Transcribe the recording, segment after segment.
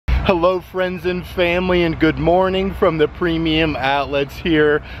Hello friends and family, and good morning from the premium outlets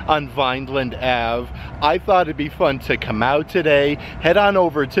here on Vineland Ave. I thought it'd be fun to come out today, head on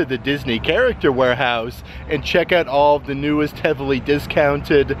over to the Disney Character Warehouse and check out all of the newest heavily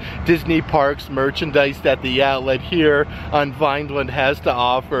discounted Disney Parks merchandise that the outlet here on Vineland has to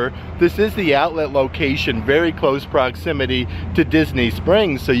offer. This is the outlet location, very close proximity to Disney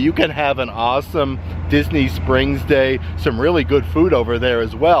Springs, so you can have an awesome Disney Springs day, some really good food over there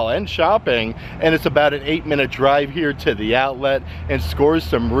as well, and shopping, and it's about an 8-minute drive here to the outlet, and scores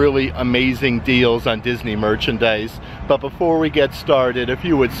some really amazing deals on Disney merchandise. But before we get started, if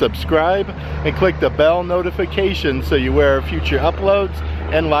you would subscribe and click the bell notification so you aware of future uploads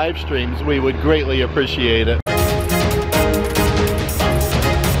and live streams, we would greatly appreciate it.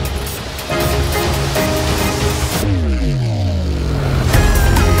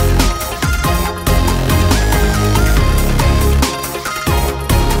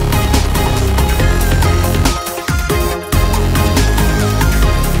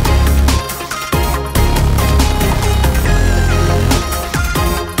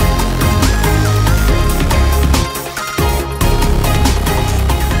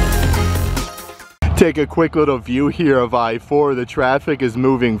 Take a quick little view here of I-4. The traffic is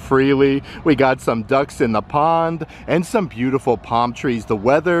moving freely. We got some ducks in the pond and some beautiful palm trees. The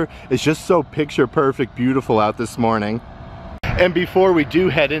weather is just so picture perfect beautiful out this morning. And before we do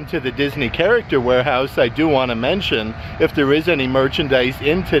head into the Disney Character Warehouse, I do want to mention, if there is any merchandise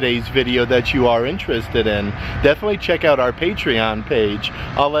in today's video that you are interested in, definitely check out our Patreon page.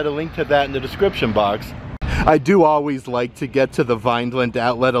 I'll add a link to that in the description box. I do always like to get to the Vineland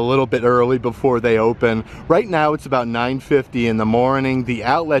outlet a little bit early before they open. Right now it's about 9:50 in the morning. The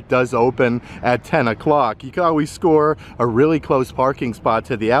outlet does open at 10 o'clock. You can always score a really close parking spot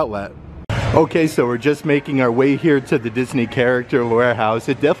to the outlet. Okay, so we're just making our way here to the Disney Character Warehouse.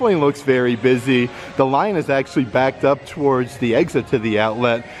 It definitely looks very busy. The line is actually backed up towards the exit to the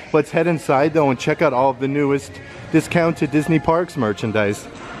outlet. Let's head inside though and check out all of the newest discounted Disney Parks merchandise.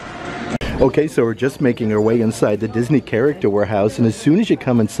 Okay, so we're just making our way inside the Disney Character Warehouse, and as soon as you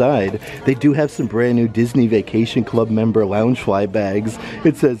come inside, they do have some brand new Disney Vacation Club member Loungefly bags.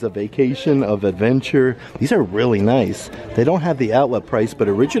 It says a vacation of adventure. These are really nice. They don't have the outlet price, but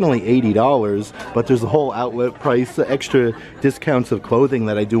originally $80, but there's a whole outlet price, extra discounts of clothing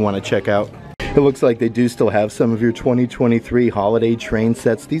that I do want to check out. It looks like they do still have some of your 2023 holiday train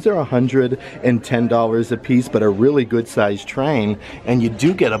sets. These are $110 a piece, but a really good sized train. And you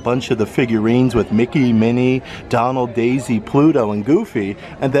do get a bunch of the figurines with Mickey, Minnie, Donald, Daisy, Pluto, and Goofy.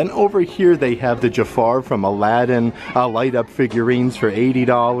 And then over here they have the Jafar from Aladdin light up figurines for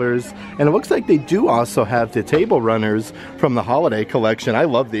 $80. And it looks like they do also have the table runners from the holiday collection. I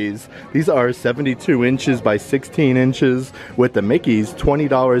love these. These are 72 inches by 16 inches with the Mickeys,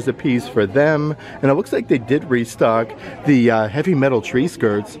 $20 a piece for them. And it looks like they did restock the heavy metal tree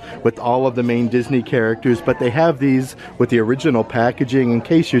skirts with all of the main Disney characters, but they have these with the original packaging in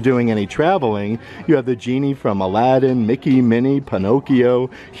case you're doing any traveling. You have the genie from Aladdin, Mickey, Minnie, Pinocchio,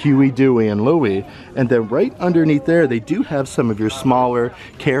 Huey, Dewey, and Louie. And then right underneath there, they do have some of your smaller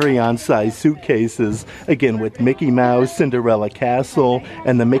carry-on size suitcases, again with Mickey Mouse, Cinderella Castle,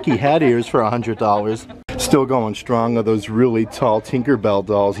 and the Mickey hat ears for $100. Still going strong are those really tall Tinkerbell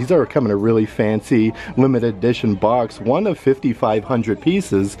dolls. These are coming in a really fancy limited edition box, one of 5,500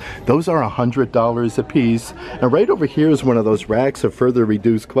 pieces. Those are $100 a piece. And right over here is one of those racks of further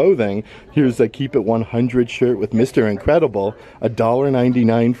reduced clothing. Here's a Keep It 100 shirt with Mr. Incredible,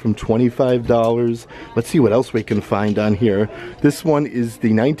 $1.99 from $25. Let's see what else we can find on here. This one is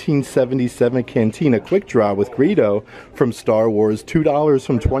the 1977 Cantina Quick Draw with Greedo from Star Wars, $2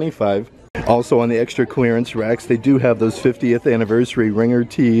 from $25. Also on the extra clearance racks, they do have those 50th anniversary ringer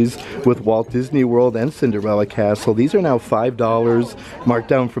tees with Walt Disney World and Cinderella Castle. These are now $5, marked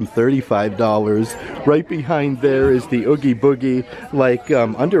down from $35. Right behind there is the Oogie Boogie, like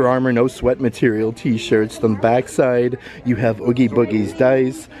Under Armour no sweat material t-shirts. On the back side, you have Oogie Boogie's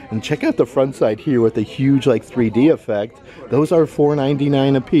dice. And check out the front side here with a huge like 3D effect. Those are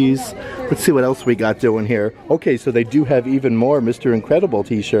 $4.99 a piece. Let's see what else we got doing here. Okay, so they do have even more Mr. Incredible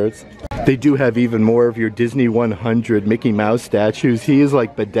t-shirts. They do have even more of your Disney 100 Mickey Mouse statues. He is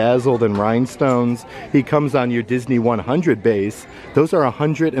like bedazzled in rhinestones. He comes on your Disney 100 base. Those are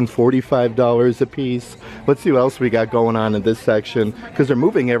 $145 a piece. Let's see what else we got going on in this section, because they're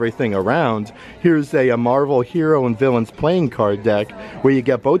moving everything around. Here's a Marvel Hero and Villains playing card deck, where you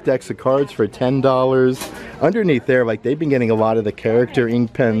get both decks of cards for $10. Underneath there, like, they've been getting a lot of the character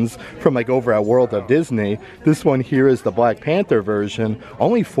ink pens from like over at World of Disney. This one here is the Black Panther version,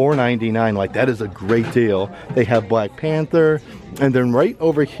 only $4.99 $14.99. Like, that is a great deal. They have Black Panther. And then right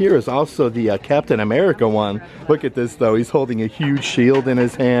over here is also the Captain America one. Look at this though, he's holding a huge shield in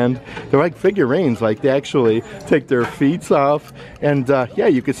his hand. They're like figurines, like they actually take their feet off. And yeah,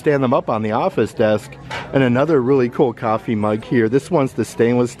 you could stand them up on the office desk. And another really cool coffee mug here. This one's the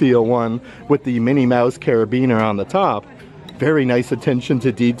stainless steel one with the Minnie Mouse carabiner on the top. Very nice attention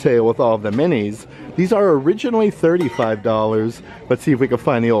to detail with all of the minis. These are originally $35. Let's see if we can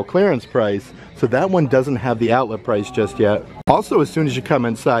find the old clearance price. So that one doesn't have the outlet price just yet. Also, as soon as you come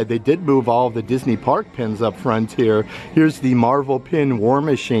inside, they did move all of the Disney Park pins up front here. Here's the Marvel Pin War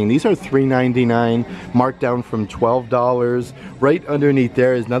Machine. These are $3.99, marked down from $12. Right underneath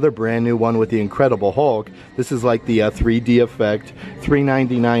there is another brand new one with the Incredible Hulk. This is like the 3D effect.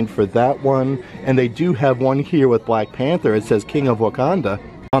 $3.99 for that one. And they do have one here with Black Panther. It says King of Wakanda.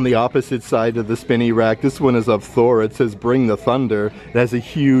 On the opposite side of the spinny rack, this one is of Thor. It says Bring the Thunder. It has a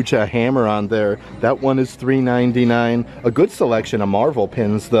huge hammer on there. That one is $3.99. A good selection of Marvel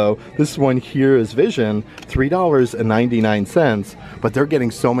pins though. This one here is Vision, $3.99. But they're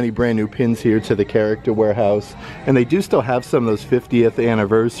getting so many brand new pins here to the Character Warehouse. And they do still have some of those 50th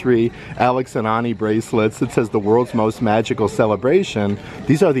anniversary Alex and Ani bracelets. It says the world's most magical celebration.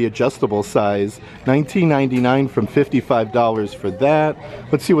 These are the adjustable size. $19.99 from $55 for that.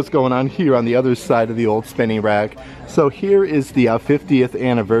 Let's see what's going on here on the other side of the old spinning rack. So here is the 50th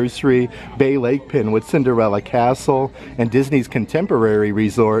anniversary Bay Lake pin with Cinderella Castle and Disney's Contemporary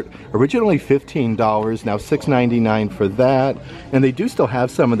Resort. Originally $15, now $6.99 for that. And they do still have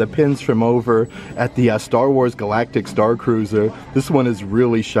some of the pins from over at the Star Wars Galactic Star Cruiser. This one is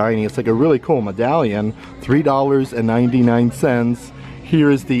really shiny. It's like a really cool medallion. $3.99. Here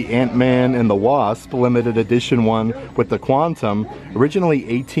is the Ant-Man and the Wasp limited edition one with the Quantum. Originally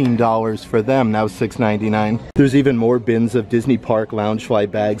 $18 for them, now $6.99. There's even more bins of Disney Park Loungefly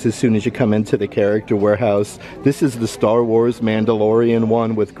bags as soon as you come into the Character Warehouse. This is the Star Wars Mandalorian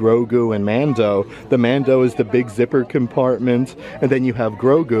one with Grogu and Mando. The Mando is the big zipper compartment, and then you have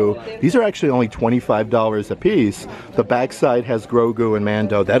Grogu. These are actually only $25 a piece. The backside has Grogu and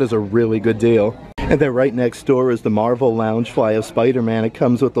Mando. That is a really good deal. And then right next door is the Marvel Loungefly of Spider-Man. It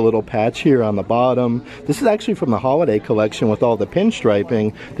comes with a little patch here on the bottom. This is actually from the holiday collection with all the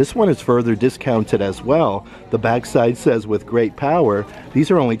pinstriping. This one is further discounted as well. The backside says with great power.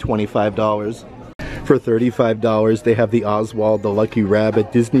 These are only $25. For $35, they have the Oswald the Lucky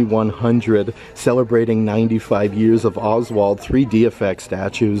Rabbit Disney 100 celebrating 95 years of Oswald 3D effect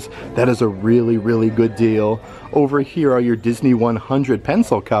statues. That is a really, really good deal. Over here are your Disney 100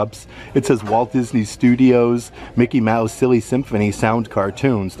 pencil cups. It says Walt Disney Studios, Mickey Mouse Silly Symphony sound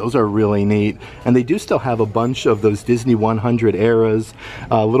cartoons. Those are really neat. And they do still have a bunch of those Disney 100 eras,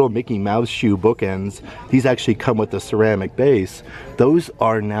 little Mickey Mouse shoe bookends. These actually come with the ceramic base. Those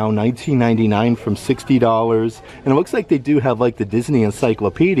are now $19.99 from $60. And it looks like they do have like the Disney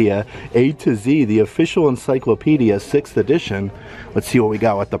Encyclopedia A to Z, the official encyclopedia 6th edition. Let's see what we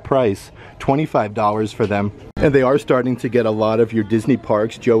got with the price. $25 for them. And they are starting to get a lot of your Disney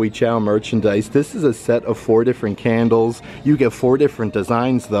Parks Joey Chow merchandise. This is a set of 4 different candles. You get 4 different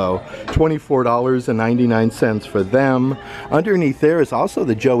designs though. $24.99 for them. Underneath there is also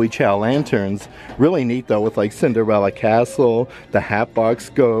the Joey Chow lanterns. Really neat though, with like Cinderella Castle, the Hatbox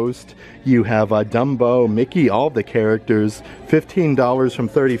Ghost. You have Dumbo, Mickey, all the characters. $15 from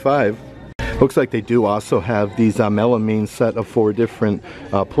 $35. Looks like they do also have these melamine set of 4 different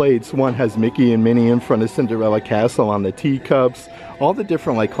plates. One has Mickey and Minnie in front of Cinderella Castle on the teacups. All the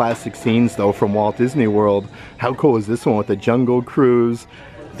different like classic scenes though from Walt Disney World. How cool is this one with the Jungle Cruise?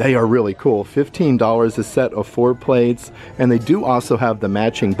 They are really cool. $15 a set of 4 plates. And they do also have the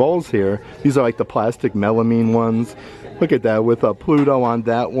matching bowls here. These are like the plastic melamine ones. Look at that with Pluto on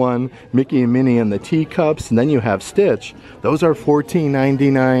that one, Mickey and Minnie and the teacups, and then you have Stitch. Those are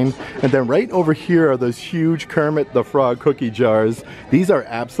 $14.99. And then right over here are those huge Kermit the Frog cookie jars. These are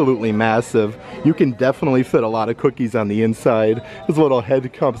absolutely massive. You can definitely fit a lot of cookies on the inside. His little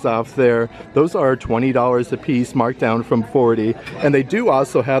head comes off there. Those are $20 a piece, marked down from $40. And they do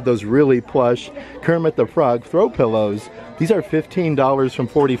also have those really plush Kermit the Frog throw pillows. These are $15 from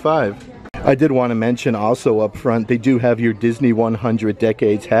 $45. I did want to mention also up front, they do have your Disney 100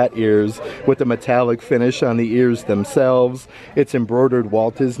 Decades hat ears with the metallic finish on the ears themselves. It's embroidered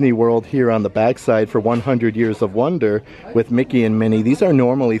Walt Disney World here on the backside for 100 Years of Wonder with Mickey and Minnie. These are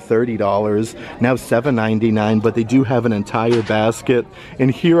normally $30, now $7.99, but they do have an entire basket. And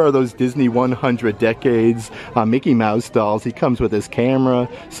here are those Disney 100 Decades Mickey Mouse dolls. He comes with his camera,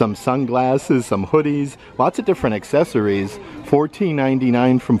 some sunglasses, some hoodies, lots of different accessories.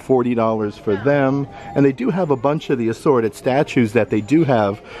 $14.99 from $40. $20 for them. And they do have a bunch of the assorted statues that they do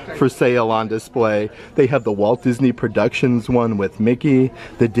have for sale on display. They have the Walt Disney Productions one with Mickey,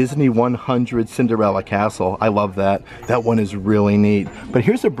 the Disney 100 Cinderella Castle. I love that. That one is really neat. But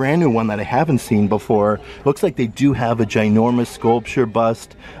here's a brand new one that I haven't seen before. Looks like they do have a ginormous sculpture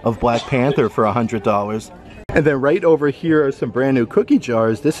bust of Black Panther for $100. And then right over here are some brand new cookie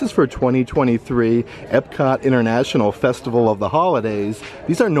jars. This is for 2023 Epcot International Festival of the Holidays.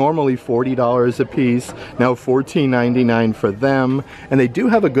 These are normally $40 a piece, now $14.99 for them. And they do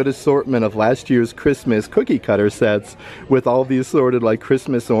have a good assortment of last year's Christmas cookie cutter sets with all the assorted like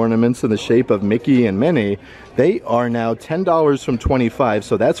Christmas ornaments in the shape of Mickey and Minnie. They are now $10 from $25,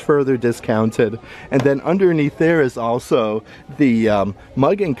 so that's further discounted. And then underneath there is also the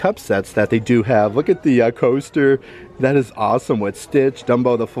mug and cup sets that they do have. Look at the coaster. That is awesome with Stitch,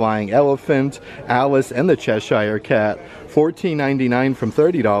 Dumbo the Flying Elephant, Alice, and the Cheshire Cat. $14.99 from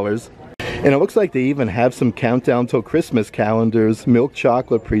 $30. And it looks like they even have some countdown till Christmas calendars. Milk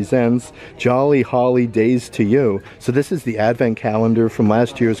Chocolate presents Jolly Holly Days to You. So this is the advent calendar from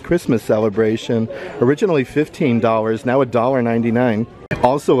last year's Christmas celebration. Originally $15, now $1.99.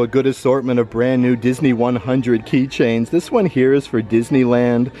 Also a good assortment of brand new Disney 100 keychains. This one here is for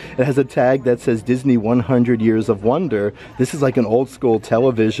Disneyland. It has a tag that says Disney 100 Years of Wonder. This is like an old school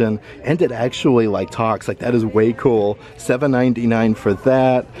television, and it actually like talks. Like, that is way cool. $7.99 for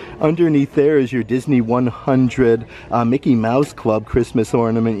that. Underneath there is your Disney 100 Mickey Mouse Club Christmas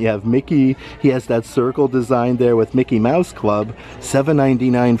ornament. You have Mickey. He has that circle design there with Mickey Mouse Club.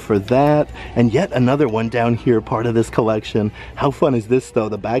 $7.99 for that. And yet another one down here, part of this collection. How fun is this though?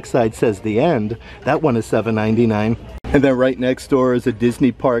 The backside says The End. That one is $7.99. And then right next door is a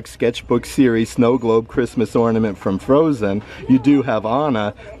Disney Park Sketchbook Series Snow Globe Christmas ornament from Frozen. You do have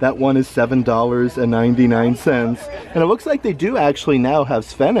Anna. That one is $7.99. And it looks like they do actually now have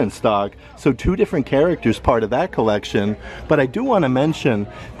Sven in stock. So two different characters part of that collection. But I do want to mention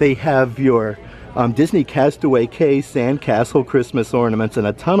they have your Disney Castaway Cay Sandcastle Christmas ornaments, and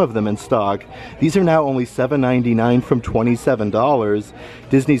a ton of them in stock. These are now only $7.99 from $27.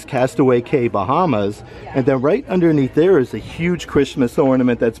 Disney's Castaway Cay Bahamas. And then right underneath there is a huge Christmas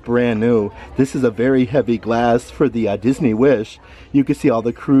ornament that's brand new. This is a very heavy glass for the Disney Wish. You can see all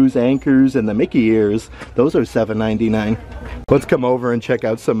the cruise anchors and the Mickey ears. Those are $7.99. Let's come over and check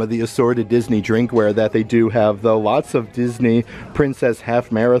out some of the assorted Disney drinkware that they do have, though. Lots of Disney Princess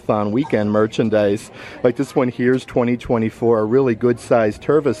Half Marathon weekend merchandise. Like this one here is 2024, a really good sized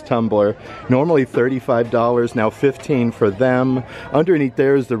Tervis tumbler. Normally $35, now $15 for them. Underneath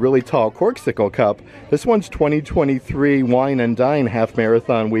there is the really tall Corksicle cup. This one's 2023 Wine and Dine Half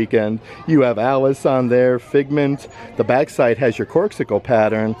Marathon weekend. You have Alice on there, Figment. The backside has your Corksicle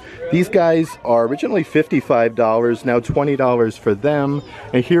pattern. These guys are originally $55, now $20 for them.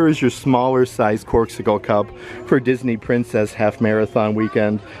 And here is your smaller size Corksicle cup for Disney Princess Half Marathon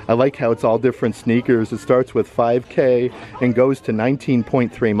weekend. I like how it's all different sneakers. It starts with 5K and goes to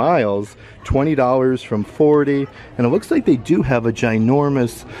 19.3 miles. $20 from $40. And it looks like they do have a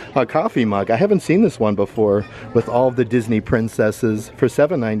ginormous coffee mug. I haven't seen this one before, with all of the Disney princesses for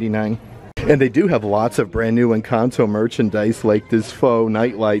 $7.99. And they do have lots of brand new Encanto merchandise, like this faux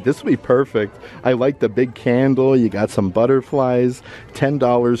nightlight. This would be perfect. I like the big candle. You got some butterflies.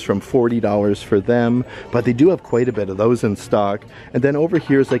 $10 from $40 for them. But they do have quite a bit of those in stock. And then over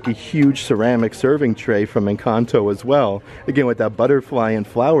here is like a huge ceramic serving tray from Encanto as well. Again, with that butterfly and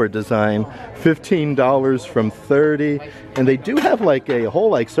flower design. $15 from $30. And they do have like a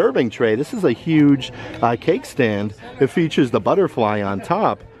whole like serving tray. This is a huge cake stand. It features the butterfly on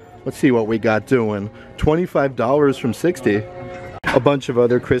top. Let's see what we got doing. $25 from $60. A bunch of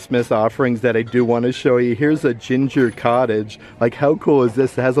other Christmas offerings that I do want to show you. Here's a ginger cottage. Like, how cool is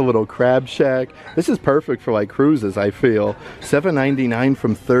this? It has a little crab shack. This is perfect for like cruises, I feel. $7.99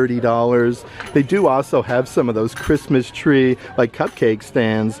 from $30. They do also have some of those Christmas tree like cupcake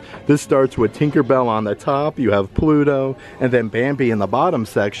stands. This starts with Tinkerbell on the top. You have Pluto and then Bambi in the bottom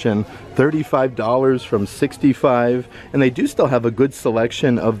section. $35 from $65. And they do still have a good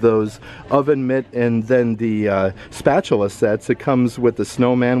selection of those oven mitt and then the spatula sets. It comes with the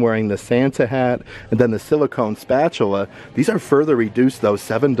snowman wearing the Santa hat and then the silicone spatula. These are further reduced though,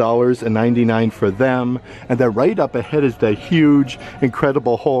 $7.99 for them. And then right up ahead is the huge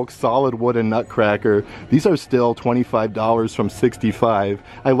Incredible Hulk solid wooden nutcracker. These are still $25 from $65.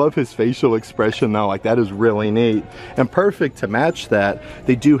 I love his facial expression though, like that is really neat. And perfect to match that,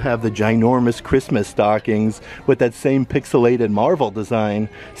 they do have the ginormous Christmas stockings with that same pixelated Marvel design.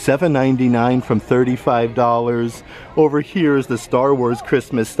 $7.99 from $35. Over here is the Star Wars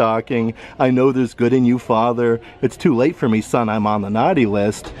Christmas stocking. I know there's good in you, Father. It's too late for me, son. I'm on the naughty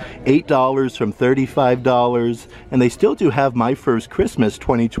list. $8 from $35. And they still do have My First Christmas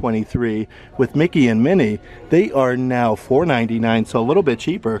 2023 with Mickey and Minnie. They are now $4.99, so a little bit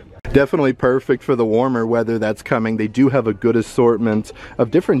cheaper. Definitely perfect for the warmer weather that's coming. They do have a good assortment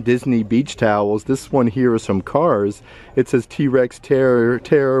of different Disney beach towels. This one here is from Cars. It says T-Rex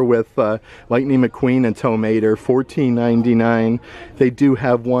Terror with Lightning McQueen and Tow Mater, $14.99. They do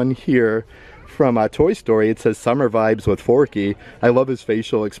have one here from Toy Story. It says Summer Vibes with Forky. I love his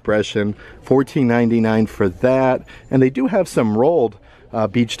facial expression. $14.99 for that. And they do have some rolled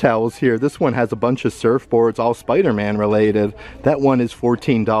beach towels here. This one has a bunch of surfboards, all Spider-Man related. That one is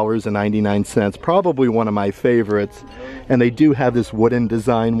 $14.99, probably one of my favorites. And they do have this wooden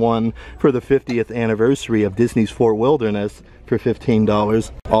design one for the 50th anniversary of Disney's Fort Wilderness for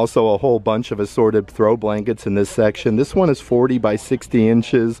 $15. Also a whole bunch of assorted throw blankets in this section. This one is 40 by 60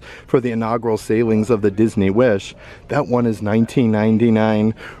 inches for the inaugural sailings of the Disney Wish. That one is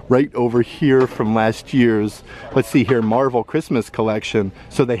 $19.99. Right over here from last year's, let's see here, Marvel Christmas collection.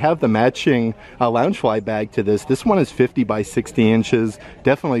 So they have the matching Loungefly bag to this. This one is 50 by 60 inches.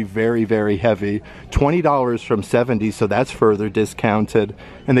 Definitely very, very heavy. $20 from $70, so that's further discounted.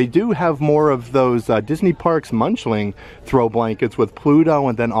 And they do have more of those Disney Parks Munchling throw blankets with Pluto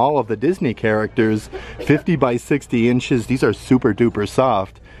and then all of the Disney characters. 50 by 60 inches. These are super duper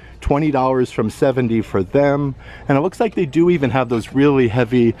soft. $20 from $70 for them. And it looks like they do even have those really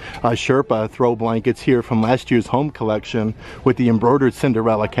heavy Sherpa throw blankets here from last year's home collection with the embroidered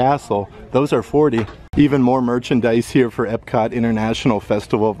Cinderella castle. Those are $40. Even more merchandise here for Epcot International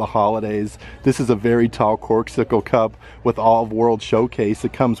Festival of the Holidays. This is a very tall corksicle cup with all world showcase.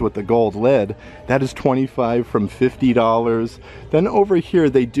 It comes with the gold lid. That is $25 from $50. Then over here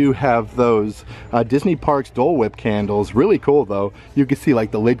they do have those Disney Parks Dole Whip candles. Really cool though. You can see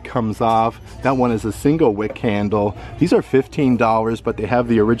like the lid comes off. That one is a single wick candle. These are $15, but they have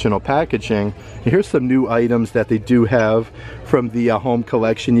the original packaging. Here's some new items that they do have from the home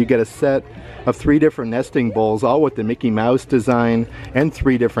collection. You get a set of 3 different nesting bowls, all with the Mickey Mouse design and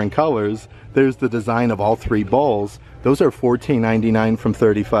 3 different colors. There's the design of all 3 bowls. Those are $14.99 from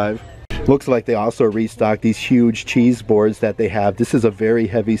 $35. Looks like they also restocked these huge cheese boards that they have. This is a very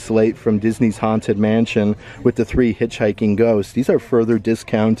heavy slate from Disney's Haunted Mansion with the 3 hitchhiking ghosts. These are further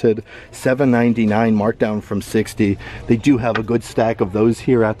discounted, $7.99, marked down from $60. They do have a good stack of those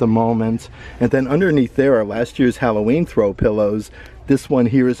here at the moment. And then underneath there are last year's Halloween throw pillows. This one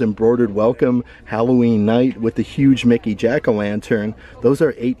here is embroidered Welcome Halloween Night with the huge Mickey Jack-o'-lantern. Those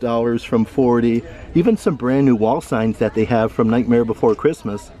are $8 from $40. Even some brand new wall signs that they have from Nightmare Before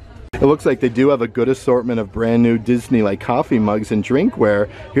Christmas. It looks like they do have a good assortment of brand new Disney like coffee mugs and drinkware.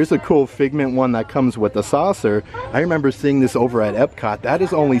 Here's a cool Figment one that comes with the saucer. I remember seeing this over at Epcot. That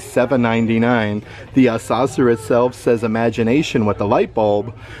is only $7.99. The saucer itself says Imagination with the light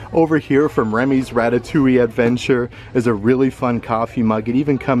bulb. Over here from Remy's Ratatouille Adventure is a really fun coffee mug. It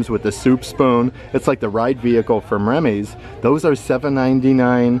even comes with a soup spoon. It's like the ride vehicle from Remy's. Those are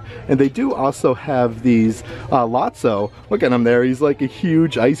 $7.99. And they do also have these Lotso. Look at him there. He's like a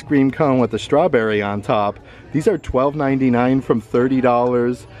huge ice cream cone with a strawberry on top. These are $12.99 from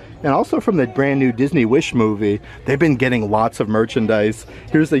 $30. And also from the brand new Disney Wish movie, they've been getting lots of merchandise.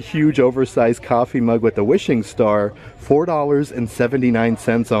 Here's a huge oversized coffee mug with the wishing star,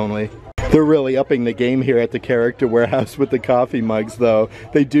 $4.79 only. They're really upping the game here at the Character Warehouse with the coffee mugs though.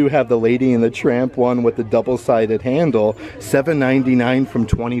 They do have the Lady and the Tramp one with the double-sided handle, $7.99 from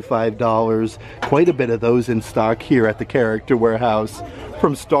 $25. Quite a bit of those in stock here at the Character Warehouse.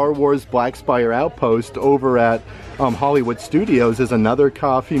 From Star Wars Black Spire Outpost over at Hollywood Studios is another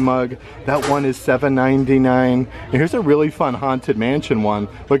coffee mug. That one is $7.99. And here's a really fun Haunted Mansion one.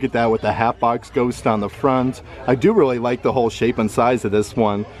 Look at that with the Hatbox Ghost on the front. I do really like the whole shape and size of this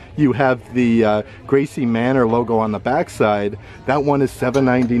one. You have the Gracie Manor logo on the backside. That one is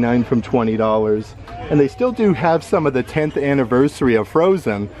 $7.99 from $20. And they still do have some of the 10th anniversary of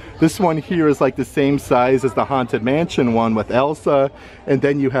Frozen. This one here is like the same size as the Haunted Mansion one with Elsa. And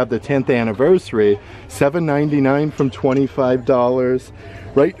then you have the 10th anniversary, $7.99 from $25.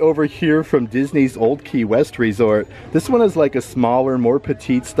 Right over here from Disney's Old Key West Resort. This one is like a smaller, more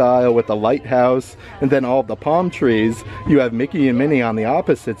petite style with a lighthouse and then all the palm trees. You have Mickey and Minnie on the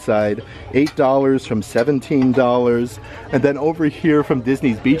opposite side, $8 from $17. And then over here from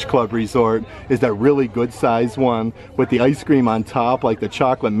Disney's Beach Club Resort is that really good size one with the ice cream on top, like the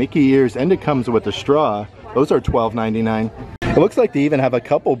chocolate Mickey ears, and it comes with a straw. Those are $12.99. It looks like they even have a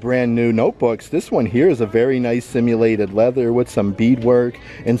couple brand new notebooks. This one here is a very nice simulated leather with some beadwork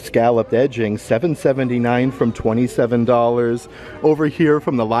and scalloped edging. $7.79 from $27. Over here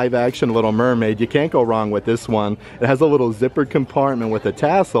from the live action Little Mermaid, you can't go wrong with this one. It has a little zippered compartment with a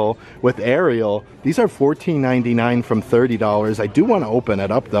tassel with Ariel. These are $14.99 from $30. I do want to open it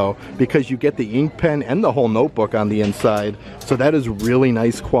up though, because you get the ink pen and the whole notebook on the inside. So that is really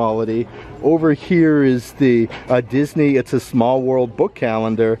nice quality. Over here is the Disney It's a Small World book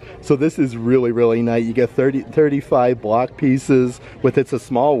calendar. So this is really nice. You get 35 block pieces with It's a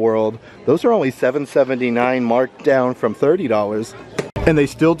Small World. Those are only $7.79, marked down from $30. And they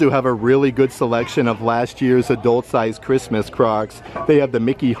still do have a really good selection of last year's adult-sized Christmas Crocs. They have the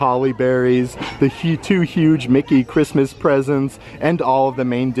Mickey Holly Berries, the two huge Mickey Christmas presents, and all of the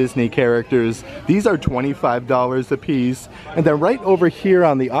main Disney characters. These are $25 a piece. And then right over here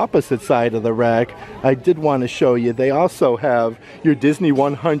on the opposite side of the rack, I did want to show you, they also have your Disney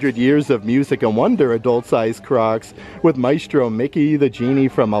 100 Years of Music and Wonder adult-sized Crocs with Maestro Mickey, the genie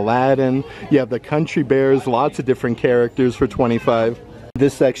from Aladdin. You have the Country Bears, lots of different characters for $25.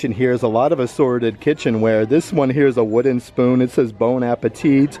 This section here is a lot of assorted kitchenware. This one here is a wooden spoon. It says Bon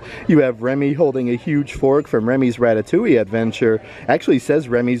Appetit. You have Remy holding a huge fork from Remy's Ratatouille Adventure. Actually says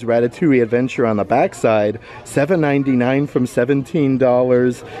Remy's Ratatouille Adventure on the backside. $7.99 from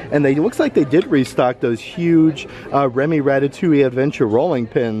 $17. And they looks like they did restock those huge Remy Ratatouille Adventure rolling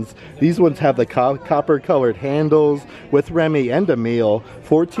pins. These ones have the copper colored handles with Remy and Emile.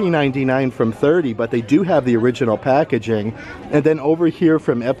 $14.99 from $30, but they do have the original packaging. And then over here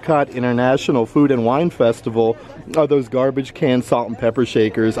from Epcot International Food and Wine Festival are those garbage can salt and pepper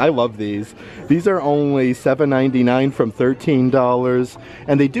shakers. I love these. These are only $7.99 from $13,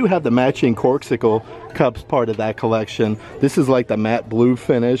 and they do have the matching Corksicle cups part of that collection. This is like the matte blue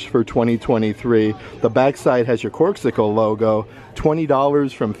finish for 2023. The backside has your Corksicle logo.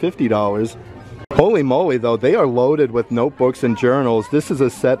 $20 from $50. Holy moly though, they are loaded with notebooks and journals. This is a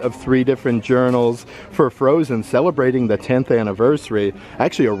set of 3 different journals for Frozen celebrating the 10th anniversary.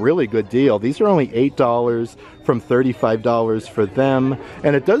 Actually a really good deal. These are only $8 from $35 for them.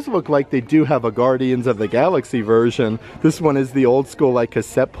 And it does look like they do have a Guardians of the Galaxy version. This one is the old school like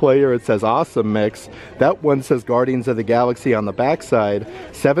cassette player. It says Awesome Mix. That one says Guardians of the Galaxy on the backside.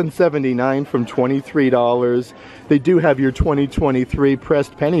 $7.79 from $23. They do have your 2023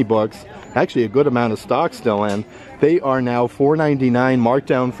 pressed penny books. Actually a good amount of stock still in. They are now $4.99, marked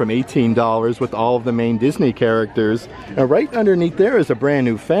down from $18 with all of the main Disney characters. And right underneath there is a brand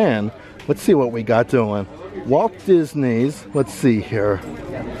new fan. Let's see what we got doing. Walt Disney's, let's see here.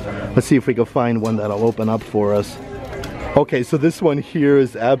 Let's see if we can find one that'll open up for us. Okay, so this one here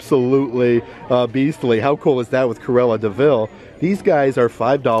is absolutely beastly. How cool is that with Cruella de Vil? These guys are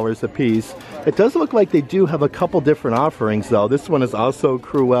 $5 a piece. It does look like they do have a couple different offerings though. This one is also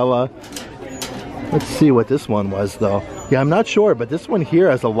Cruella. Let's see what this one was though. Yeah, I'm not sure, but this one here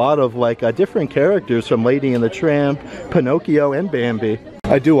has a lot of like different characters from Lady and the Tramp, Pinocchio, and Bambi.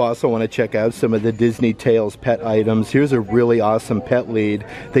 I do also want to check out some of the Disney Tales pet items. Here's a really awesome pet lead.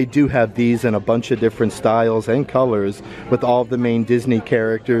 They do have these in a bunch of different styles and colors with all of the main Disney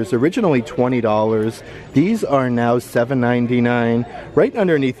characters. Originally $20. These are now $7.99. Right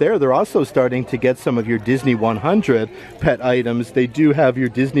underneath there, they're also starting to get some of your Disney 100 pet items. They do have your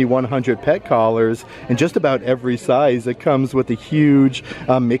Disney 100 pet collars in just about every size. It comes with a huge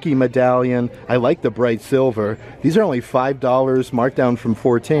Mickey medallion. I like the bright silver. These are only $5, marked down from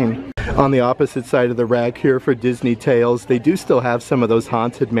 $14. On the opposite side of the rack here for Disney Tales, they do still have some of those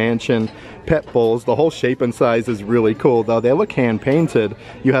Haunted Mansion pet bowls. The whole shape and size is really cool though. They look hand painted.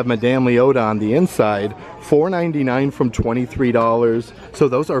 You have Madame Leota on the inside. $4.99 from $23. So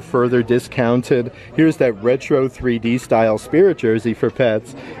those are further discounted. Here's that retro 3D style Spirit jersey for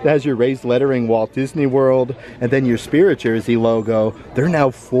pets. It has your raised lettering Walt Disney World and then your Spirit jersey logo. They're now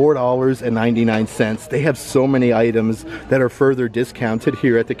 $4.99. They have so many items that are further discounted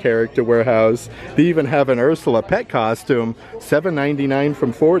here at the Character Warehouse. They even have an Ursula pet costume, $7.99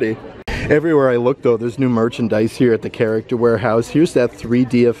 from $40. Everywhere I look though, there's new merchandise here at the Character Warehouse. Here's that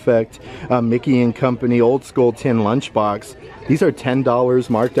 3D effect Mickey and Company old school tin lunchbox. These are $10,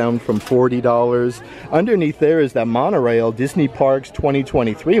 marked down from $40. Underneath there is that monorail Disney Parks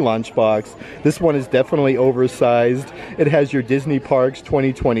 2023 lunchbox. This one is definitely oversized. It has your Disney Parks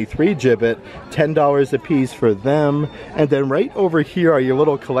 2023 gibbet, $10 a piece for them. And then right over here are your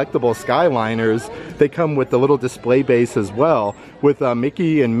little collectible Skyliners. They come with the little display base as well. With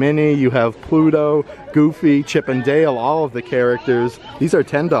Mickey and Minnie, you have Pluto, Goofy, Chip and Dale, all of the characters. These are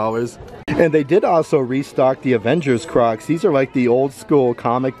 $10. And they did also restock the Avengers Crocs. These are like the old school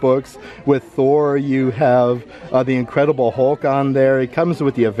comic books. With Thor, you have the Incredible Hulk on there. It comes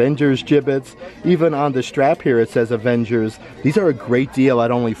with the Avengers gibbets. Even on the strap here it says Avengers. These are a great deal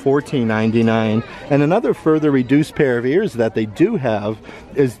at only $14.99. And another further reduced pair of ears that they do have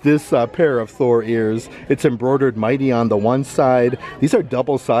is this pair of Thor ears. It's embroidered mighty on the one side. These are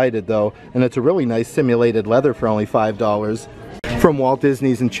double-sided though, and it's a really nice simulated leather for only $5. From Walt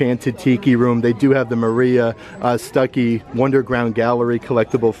Disney's Enchanted Tiki Room, they do have the Maria Stuckey Wonderground Gallery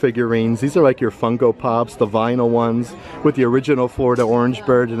collectible figurines. These are like your Funko Pops, the vinyl ones, with the original Florida Orange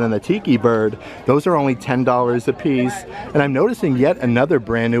Bird and then the Tiki Bird. Those are only $10 a piece. And I'm noticing yet another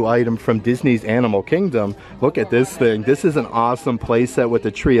brand new item from Disney's Animal Kingdom. Look at this thing. This is an awesome playset with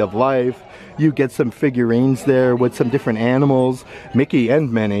the Tree of Life. You get some figurines there with some different animals, Mickey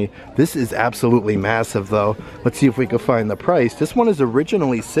and Minnie. This is absolutely massive though. Let's see if we can find the price. This one is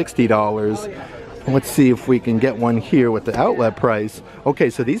originally $60. Let's see if we can get one here with the outlet price. Okay,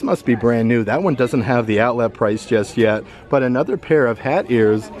 so these must be brand new. That one doesn't have the outlet price just yet, but another pair of hat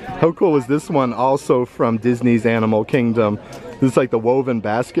ears. How cool is this one? Also from Disney's Animal Kingdom. This is like the woven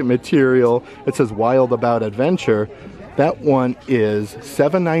basket material. It says Wild About Adventure. That one is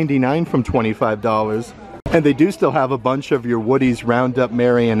 $7.99 from $25. And they do still have a bunch of your Woody's Roundup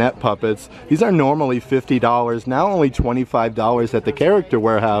marionette puppets. These are normally $50, now only $25 at the Character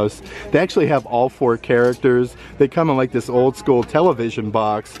Warehouse. They actually have all 4 characters. They come in like this old school television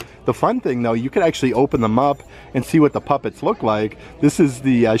box. The fun thing though, you could actually open them up and see what the puppets look like. This is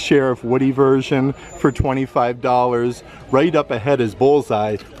the Sheriff Woody version for $25. Right up ahead is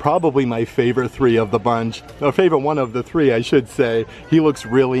Bullseye, probably my favorite 3 of the bunch. Or favorite one of the 3, I should say. He looks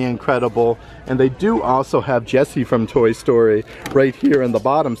really incredible. And they do also have Jessie from Toy Story right here in the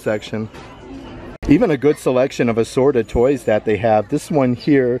bottom section. Even a good selection of assorted toys that they have. This one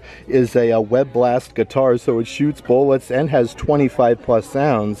here is a Web Blast guitar, so it shoots bullets and has 25 plus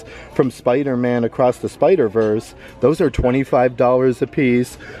sounds from Spider-Man Across the Spider-Verse. Those are $25 a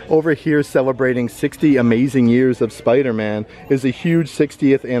piece. Over here, celebrating 60 amazing years of Spider-Man, is a huge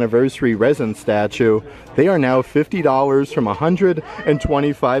 60th anniversary resin statue. They are now $50 from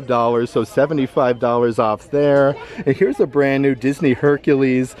 $125, so $75 off there. And here's a brand new Disney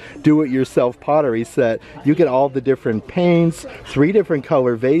Hercules do-it-yourself pottery set. You get all the different paints, 3 different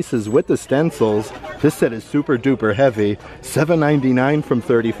color vases with the stencils. This set is super duper heavy, $7.99 from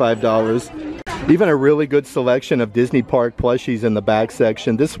 $35. Even a really good selection of Disney Park plushies in the back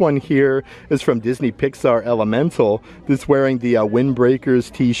section. This one here is from Disney Pixar Elemental. This wearing the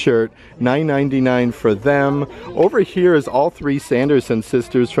Windbreakers t-shirt, $9.99 for them. Over here is all 3 Sanderson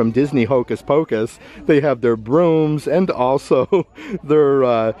sisters from Disney Hocus Pocus. They have their brooms and also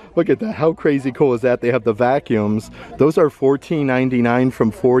their, look at that, how crazy cool is that? They have the vacuums. Those are $14.99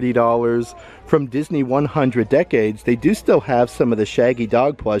 from $40. From Disney 100 Decades, they do still have some of the Shaggy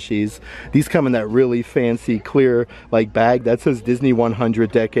Dog plushies. These come in that really fancy clear like bag that says Disney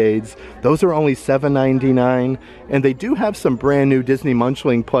 100 Decades. Those are only $7.99. And they do have some brand new Disney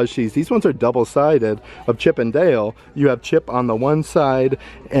Munchling plushies. These ones are double-sided of Chip and Dale. You have Chip on the one side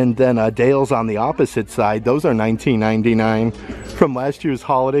and then Dale's on the opposite side. Those are $19.99. From last year's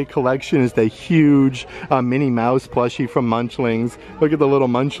holiday collection is the huge Minnie Mouse plushie from Munchlings. Look at the little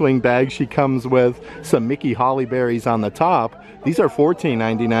Munchling bag she comes with, some Mickey Holly Berries on the top. These are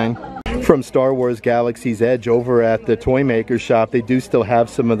 $14.99. From Star Wars Galaxy's Edge over at the Toy Maker shop, they do still have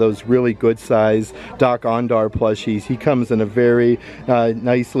some of those really good size Doc Ondar plushies. He comes in a very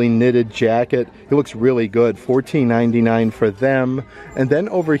nicely knitted jacket. He looks really good, $14.99 for them. And then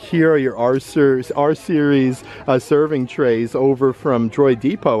over here are your R-Series serving trays over from Droid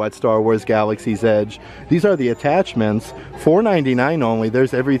Depot at Star Wars Galaxy's Edge. These are the attachments, $4.99 only.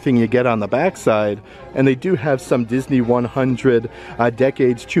 There's everything you get on the back side. And they do have some Disney 100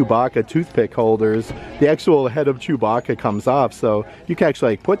 Decades Chewbacca toothpick holders. The actual head of Chewbacca comes off, so you can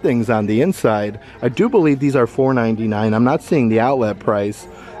actually like put things on the inside. I do believe these are $4.99. I'm not seeing the outlet price.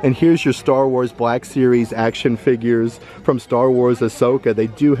 And here's your Star Wars Black Series action figures from Star Wars Ahsoka. They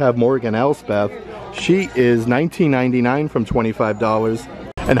do have Morgan Elsbeth. She is $19.99 from $25.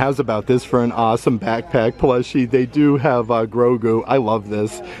 And how's about this for an awesome backpack plushie? They do have Grogu. I love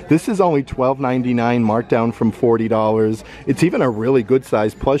this. This is only $12.99, marked down from $40. It's even a really good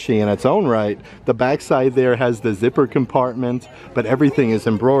size plushie in its own right. The backside there has the zipper compartment, but everything is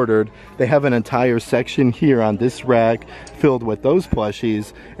embroidered. They have an entire section here on this rack filled with those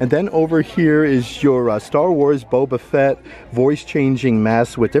plushies. And then over here is your Star Wars Boba Fett voice changing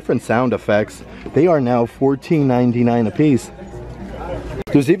mask with different sound effects. They are now $14.99 a piece.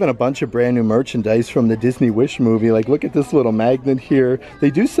 There's even a bunch of brand new merchandise from the Disney Wish movie. Like, look at this little magnet here. They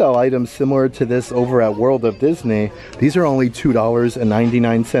do sell items similar to this over at World of Disney. These are only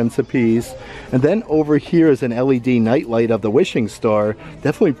 $2.99 a piece. And then over here is an LED nightlight of the wishing star.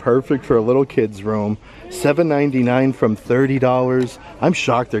 Definitely perfect for a little kid's room. $7.99 from $30. I'm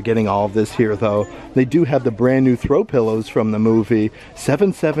shocked they're getting all of this here though. They do have the brand new throw pillows from the movie.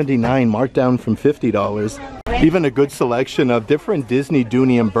 $7.79 marked down from $50. Even a good selection of different Disney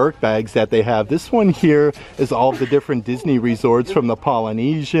Dooney and Burke bags that they have. This one here is all of the different Disney resorts from the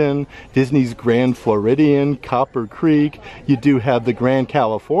Polynesian, Disney's Grand Floridian, Copper Creek. You do have the Grand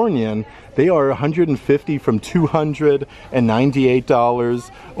Californian. They are $150 from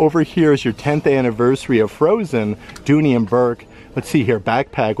 $298. Over here is your 10th anniversary of Frozen, Dooney and Burke. Let's see here,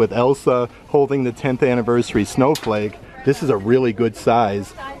 backpack with Elsa holding the 10th anniversary snowflake. This is a really good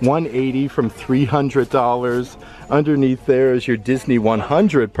size. $180 from $300. Underneath there is your Disney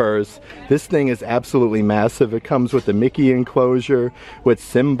 100 purse. This thing is absolutely massive. It comes with the Mickey enclosure. With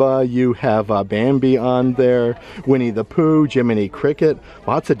Simba, you have Bambi on there. Winnie the Pooh, Jiminy Cricket.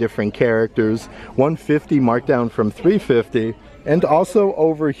 Lots of different characters. $150 marked down from $350. And also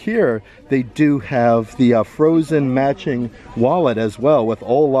over here, they do have the Frozen matching wallet as well with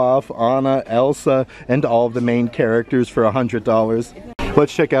Olaf, Anna, Elsa, and all of the main characters for $100.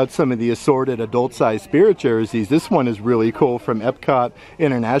 Let's check out some of the assorted adult-sized spirit jerseys. This one is really cool from Epcot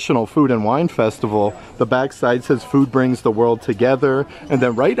International Food and Wine Festival. The back side says food brings the world together. And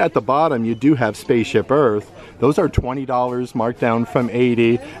then right at the bottom, you do have Spaceship Earth. Those are $20 marked down from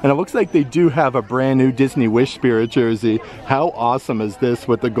 $80. And it looks like they do have a brand new Disney Wish spirit jersey. How awesome is this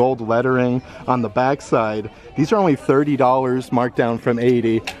with the gold lettering on the back side? These are only $30 marked down from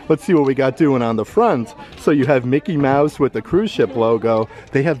 $80. Let's see what we got doing on the front. So you have Mickey Mouse with the cruise ship logo.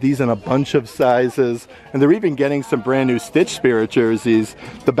 They have these in a bunch of sizes. And they're even getting some brand new Stitch spirit jerseys.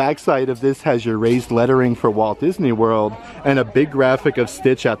 The back side of this has your raised lettering for Walt Disney World and a big graphic of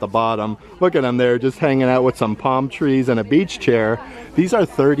Stitch at the bottom. Look at them there, just hanging out with some palm trees and a beach chair. These are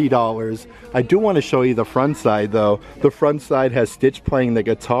 $30. I do want to show you the front side though. The front side has Stitch playing the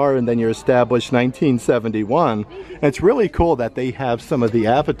guitar and then you're established 1971. And it's really cool that they have some of the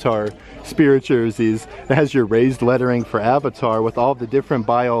Avatar spirit jerseys. It has your raised lettering for Avatar with all the different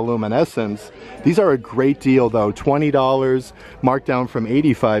bioluminescence. These are a great deal though, $20 marked down from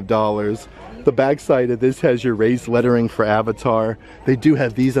 $85. The back side of this has your raised lettering for Avatar. They do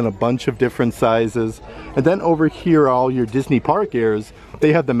have these in a bunch of different sizes. And then over here are all your Disney Park ears.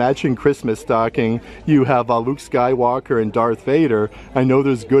 They have the matching Christmas stocking. You have Luke Skywalker and Darth Vader. I know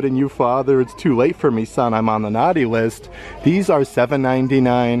there's good in you, Father. It's too late for me, son. I'm on the naughty list. These are $7.99.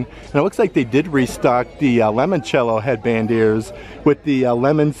 And it looks like they did restock the limoncello headband ears with the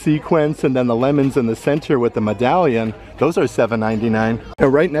lemon sequence and then the lemons in the center with the medallion. Those are $7.99.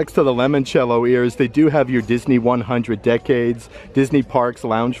 And right next to the limoncello ears, they do have your Disney 100 Decades, Disney Parks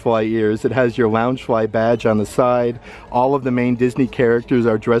Loungefly ears. It has your Loungefly badge on the side. All of the main Disney characters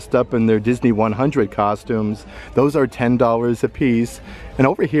are dressed up in their Disney 100 costumes. Those are $10 a piece. And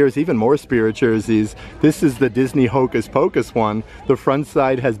over here is even more spirit jerseys. This is the Disney Hocus Pocus one. The front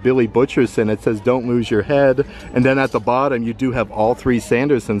side has Billy Butcherson. It says don't lose your head. And then at the bottom you do have all three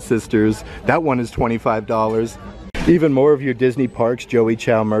Sanderson sisters. That one is $25. Even more of your Disney Parks Joey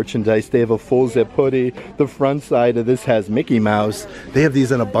Chow merchandise. They have a full zip hoodie. The front side of this has Mickey Mouse. They have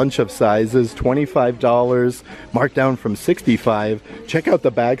these in a bunch of sizes. $25 marked down from $65. Check out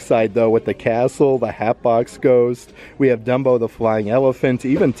the back side though with the castle, the Hatbox Ghost. We have Dumbo the Flying Elephant,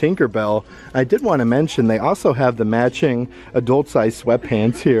 even Tinkerbell. I did want to mention they also have the matching adult-sized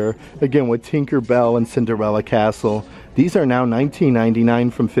sweatpants here. Again with Tinkerbell and Cinderella Castle. These are now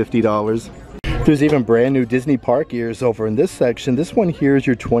 $19.99 from $50. There's even brand new Disney Park ears over in this section. This one here is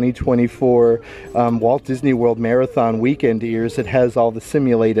your 2024 Walt Disney World Marathon Weekend ears. It has all the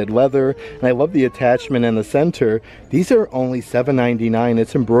simulated leather, and I love the attachment in the center. These are only $7.99.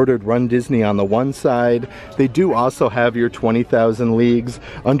 It's embroidered Run Disney on the one side. They do also have your 20,000 Leagues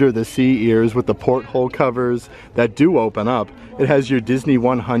Under the Sea ears with the porthole covers that do open up. It has your Disney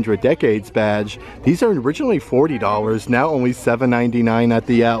 100 Decades badge. These are originally $40, now only $7.99 at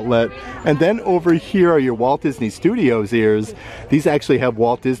the outlet. And then over here are your Walt Disney Studios ears. These actually have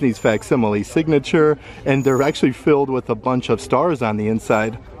Walt Disney's facsimile signature, and they're actually filled with a bunch of stars on the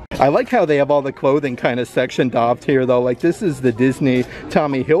inside. I like how they have all the clothing kind of sectioned off here though. Like this is the Disney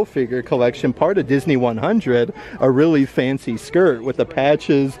Tommy Hilfiger collection, part of Disney 100, a really fancy skirt with the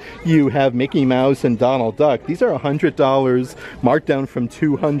patches. You have Mickey Mouse and Donald Duck. These are $100, marked down from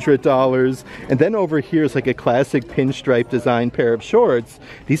 $200. And then over here is like a classic pinstripe design pair of shorts.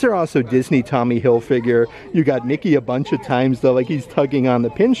 These are also Disney Tommy Hilfiger. You got Mickey a bunch of times though, like he's tugging on the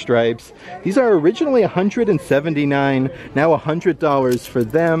pinstripes. These are originally $179, now $100 for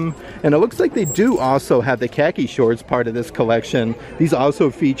them. And it looks like they do also have the khaki shorts part of this collection. These also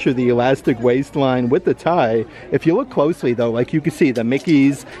feature the elastic waistline with the tie. If you look closely though, like you can see the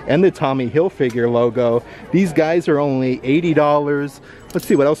Mickeys and the Tommy Hilfiger logo. These guys are only $80. Let's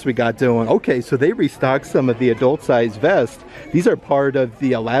see what else we got doing. Okay, so they restocked some of the adult size vests. These are part of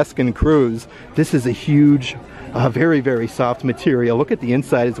the Alaskan cruise. This is a huge very, very soft material. Look at the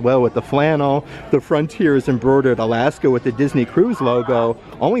inside as well with the flannel. The front here is embroidered Alaska with the Disney Cruise logo.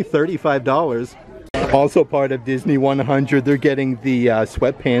 Only $35. Also part of Disney 100, they're getting the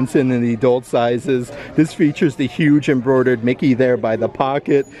sweatpants in the adult sizes. This features the huge embroidered Mickey there by the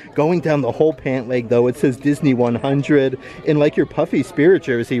pocket. Going down the whole pant leg though, it says Disney 100 in like your puffy Spirit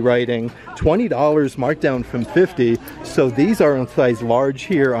jersey writing. $20 marked down from $50. So these are in size large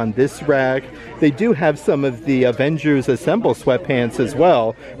here on this rack. They do have some of the Avengers Assemble sweatpants as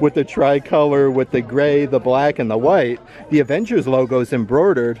well, with the tricolor, with the gray, the black, and the white. The Avengers logo is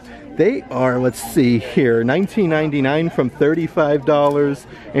embroidered. They are, let's see here, $19.99 from $35.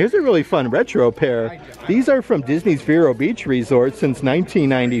 And here's a really fun retro pair. These are from Disney's Vero Beach Resort since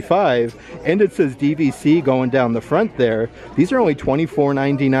 1995, and it says DVC going down the front there. These are only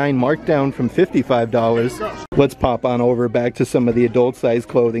 $24.99, marked down from $55. Let's pop on over back to some of the adult size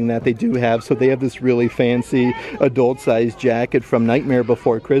clothing that they do have. So they have this really fancy adult size jacket from Nightmare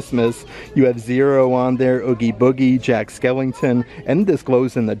Before Christmas. You have Zero on there, Oogie Boogie, Jack Skellington, and this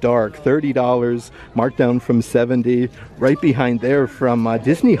glows in the dark. $30, marked down from $70. Right behind there from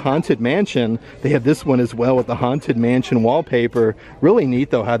Disney Haunted Mansion, they have this one as well with the Haunted Mansion wallpaper. Really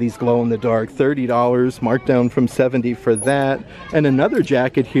neat though how these glow in the dark. $30, marked down from $70 for that. And another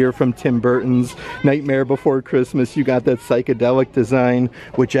jacket here from Tim Burton's Nightmare Before Christmas. You got that psychedelic design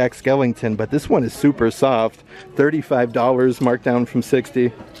with Jack Skellington, but this one is super soft. $35, marked down from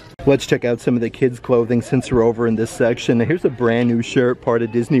 $60. Let's check out some of the kids' clothing since we're over in this section. Here's a brand new shirt, part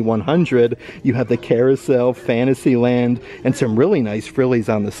of Disney 100. You have the Carousel, Fantasyland, and some really nice frillies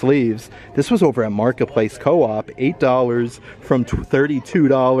on the sleeves. This was over at Marketplace Co-op, $8 from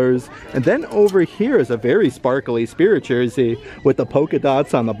 $32. And then over here is a very sparkly Spirit jersey with the polka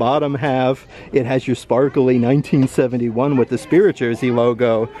dots on the bottom half. It has your sparkly 1971 with the Spirit jersey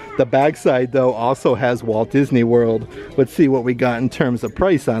logo. The backside, though, also has Walt Disney World. Let's see what we got in terms of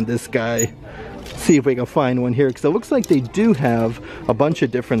price on this guy. See if we can find one here, because it looks like they do have a bunch of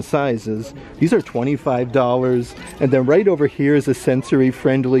different sizes. These are $25, and then right over here is a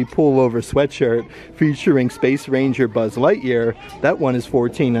sensory-friendly pullover sweatshirt featuring Space Ranger Buzz Lightyear. That one is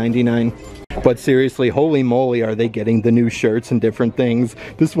 $14.99. But seriously, holy moly, are they getting the new shirts and different things.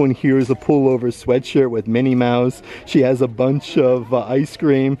 This one here is a pullover sweatshirt with Minnie Mouse. She has a bunch of ice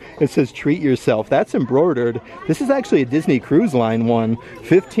cream. It says treat yourself. That's embroidered. This is actually a Disney Cruise Line one.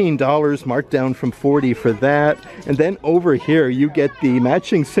 $15, marked down from $40 for that. And then over here you get the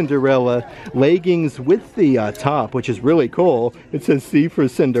matching Cinderella leggings with the top, which is really cool. It says C for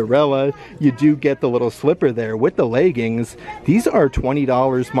Cinderella. You do get the little slipper there with the leggings. These are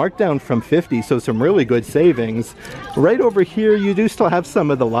 $20, marked down from $50. So some really good savings. Right over here you do still have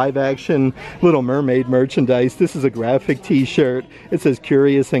some of the live action Little Mermaid merchandise. This is a graphic t-shirt. It says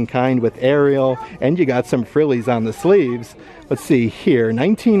Curious and Kind with Ariel, and you got some frillies on the sleeves. Let's see here,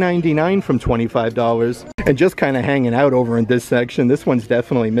 $19.99 from $25. And just kind of hanging out over in this section, this one's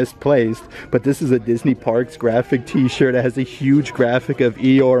definitely misplaced, but this is a Disney Parks graphic t-shirt. It has a huge graphic of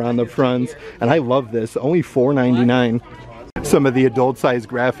Eeyore on the front, and I love this. Only $4.99. Some of the adult size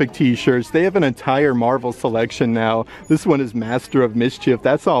graphic t-shirts, they have an entire Marvel selection now. This one is Master of Mischief.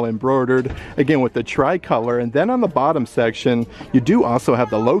 That's all embroidered, again with the tricolor. And then on the bottom section, you do also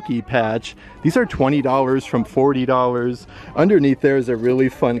have the Loki patch. These are $20 from $40. Underneath there is a really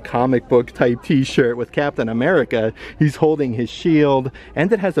fun comic book type t-shirt with Captain America. He's holding his shield,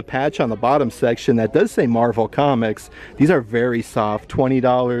 and it has a patch on the bottom section that does say Marvel Comics. These are very soft,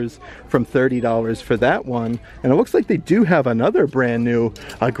 $20 from $30 for that one. And it looks like they do have another brand new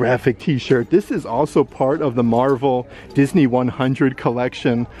graphic t-shirt. This is also part of the Marvel Disney 100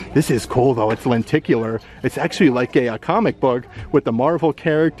 collection. This is cool though, it's lenticular. It's actually like a comic book with the Marvel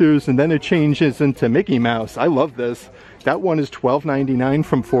characters, and then it changes into Mickey Mouse. I love this. That one is $12.99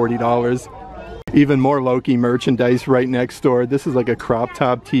 from $40. Even more Loki merchandise right next door. This is like a crop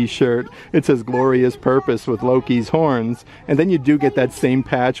top t-shirt. It says Glorious Purpose with Loki's horns. And then you do get that same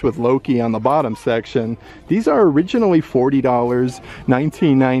patch with Loki on the bottom section. These are originally $40,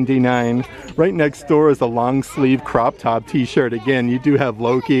 $19.99. Right next door is a long sleeve crop top t-shirt. Again, you do have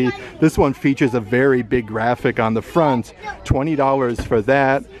Loki. This one features a very big graphic on the front. $20 for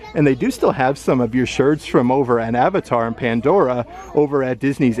that. And they do still have some of your shirts from over at Avatar and Pandora over at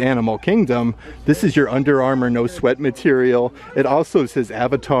Disney's Animal Kingdom. This is your Under Armour no sweat material. It also says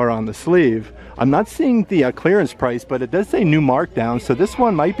Avatar on the sleeve. I'm not seeing the clearance price, but it does say new markdown, so this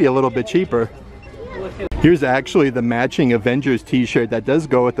one might be a little bit cheaper. Here's actually the matching Avengers t-shirt that does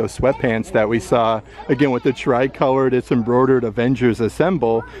go with those sweatpants that we saw. Again, with the tri-colored, it's embroidered Avengers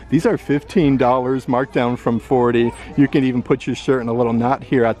Assemble. These are $15, marked down from $40. You can even put your shirt in a little knot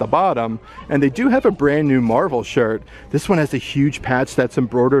here at the bottom. And they do have a brand new Marvel shirt. This one has a huge patch that's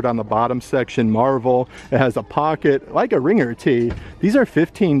embroidered on the bottom section, Marvel. It has a pocket, like a ringer tee. These are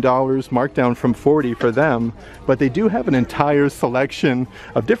 $15, marked down from $40 for them. But they do have an entire selection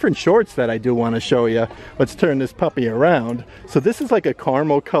of different shorts that I do want to show you. Let's turn this puppy around. So this is like a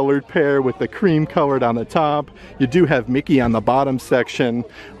caramel colored pair with the cream colored on the top. You do have Mickey on the bottom section.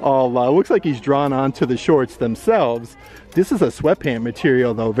 All looks like he's drawn onto the shorts themselves. This is a sweatpant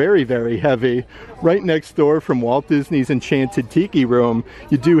material though, very, very heavy. Right next door from Walt Disney's Enchanted Tiki Room,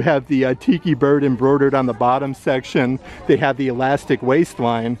 you do have the tiki bird embroidered on the bottom section. They have the elastic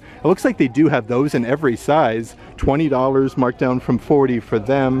waistline. It looks like they do have those in every size. $20, marked down from $40 for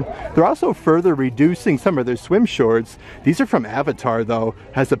them. They're also further reducing some of their swim shorts. These are from Avatar though.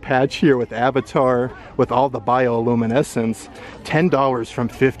 Has a patch here with Avatar with all the bioluminescence. $10 from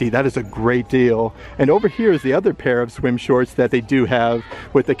 $50. That is a great deal. And over here is the other pair of swim shorts that they do have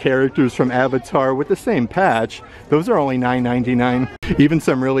with the characters from Avatar with the same patch. Those are only $9.99. Even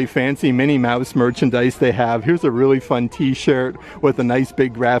some really fancy Minnie Mouse merchandise they have. Here's a really fun t-shirt with a nice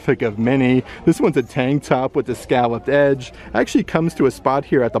big graphic of Minnie. This one's a tank top with the scalloped edge. Actually comes to a spot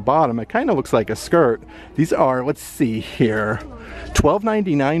here at the bottom. It kind of looks like a skirt. These are, let's see here,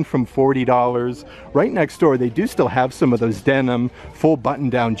 $12.99 from $40. Right next door they do still have some of those denim full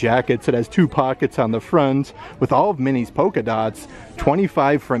button-down jackets. It has two pockets on the front with all of Minnie's polka dots.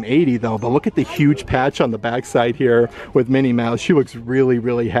 $25 from $80 though, but look at the huge patch on the backside here with Minnie Mouse. She looks really,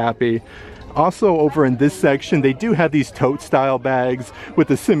 really happy. Also over in this section they do have these tote style bags with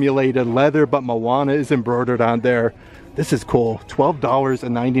the simulated leather, but Moana is embroidered on there. This is cool.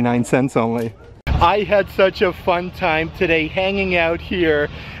 $12.99 only. I had such a fun time today hanging out here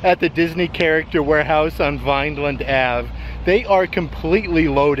at the Disney Character Warehouse on Vineland Ave. They are completely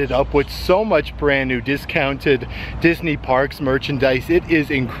loaded up with so much brand new discounted Disney Parks merchandise. It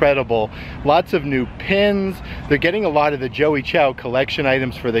is incredible. Lots of new pins. They're getting a lot of the Joey Chow collection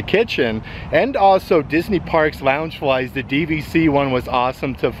items for the kitchen, and also Disney Parks Loungeflies. The DVC one was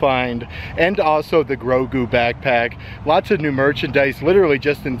awesome to find, and also the Grogu backpack. Lots of new merchandise, literally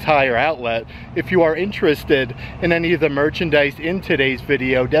just entire outlet. If you are interested in any of the merchandise in today's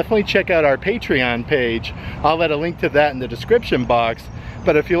video, definitely check out our Patreon page. I'll add a link to that in the description box.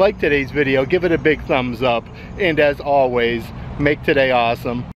 But if you like today's video, give it a big thumbs up, and as always, make today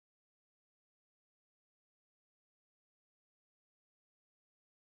awesome.